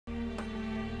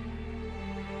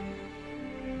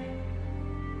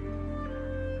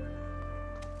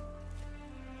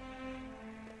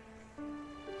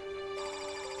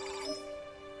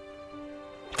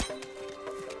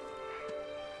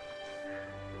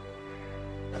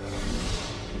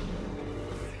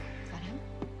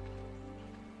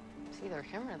either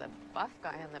him or the buff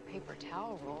guy on the paper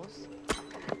towel rolls.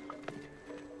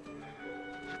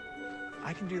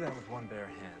 I can do that with one bare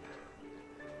hand.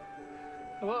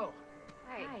 Hello.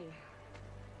 Hi.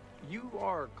 You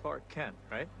are Clark Kent,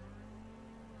 right?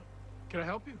 Can I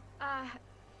help you?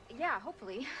 Yeah,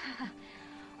 hopefully.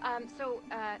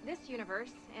 This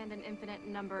universe and an infinite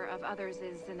number of others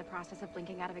is in the process of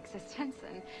blinking out of existence,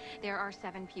 and there are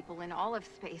 7 people in all of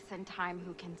space and time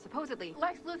who can supposedly...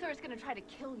 Lex Luthor is gonna try to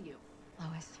kill you.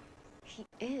 Lois. He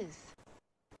is.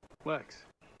 Lex.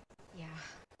 Yeah.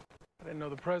 I didn't know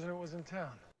the president was in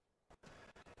town.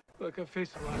 Look, I've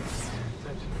faced a lot of these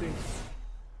types of things.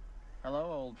 Hello,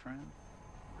 old friend.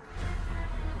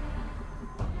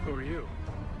 Who are you?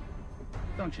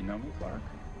 Don't you know me, Clark?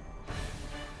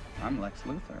 I'm Lex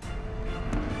Luthor.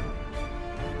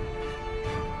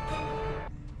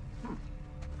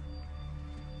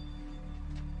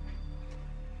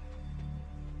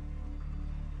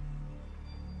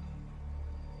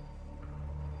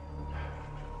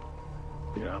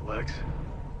 You're not Lex.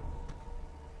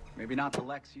 Maybe not the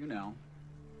Lex you know.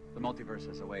 The multiverse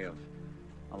is a way of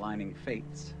aligning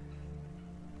fates.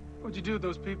 What'd you do with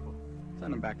those people?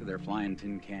 Send them back to their flying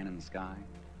tin can in the sky.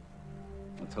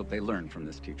 Let's hope they learn from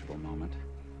this teachable moment.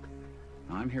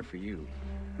 Now, I'm here for you,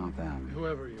 not them.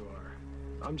 Whoever you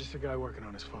are. I'm just a guy working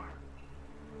on his farm.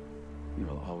 You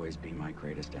will always be my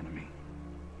greatest enemy.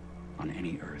 On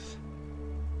any Earth.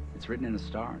 It's written in the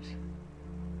stars.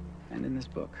 And in this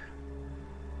book.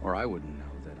 Or I wouldn't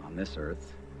know that on this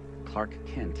Earth, Clark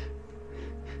Kent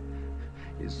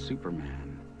is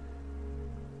Superman.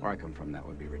 Where I come from, that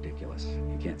would be ridiculous.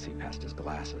 You can't see past his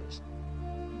glasses.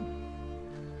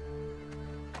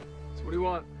 So what do you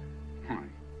want? Why?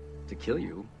 To kill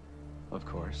you, of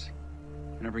course.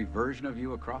 And every version of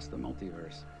you across the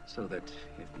multiverse. So that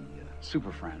if the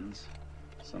super friends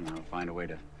somehow find a way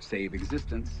to save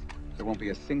existence, there won't be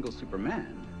a single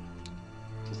Superman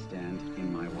to stand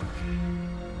in my way.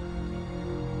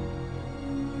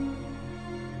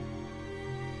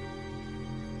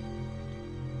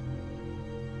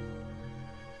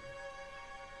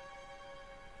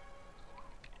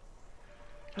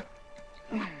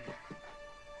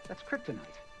 That's kryptonite.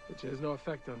 Which has no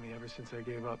effect on me ever since I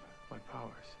gave up my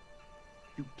powers.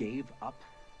 You gave up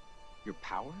your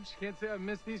powers? Can't say I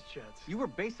missed these jets. You were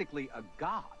basically a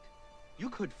god. You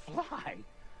could fly.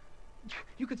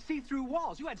 You could see through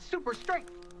walls. You had super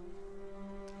strength.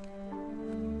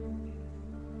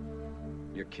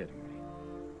 You're kidding me.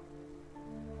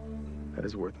 That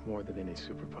is worth more than any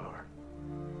superpower.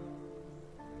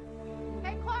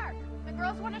 Hey, Clark! The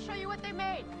girls want to show you what they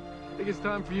made. I think it's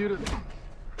time for you to...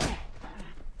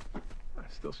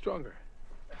 Still stronger.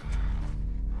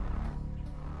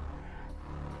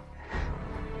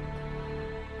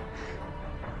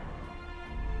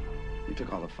 You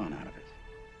took all the fun out of it.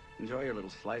 Enjoy your little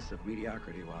slice of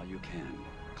mediocrity while you can,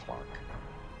 Clark.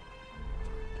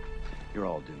 You're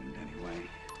all doomed anyway.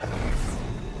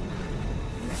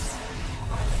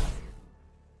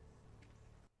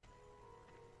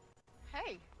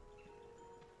 Hey.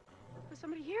 Was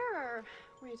somebody here, or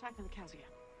were you attacking the cows again?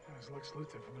 It was Lex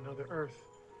Luthor from another Earth.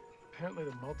 Apparently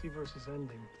the multiverse is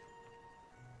ending.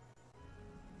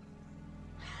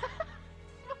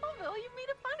 Smallville, you made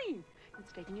it funny.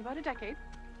 It's taken you about a decade,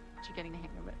 but you're getting the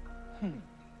hang of it.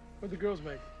 What'd the girls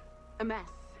make? A mess.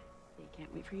 They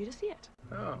can't wait for you to see it.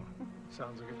 Oh,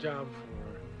 sounds like a job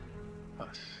for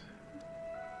us.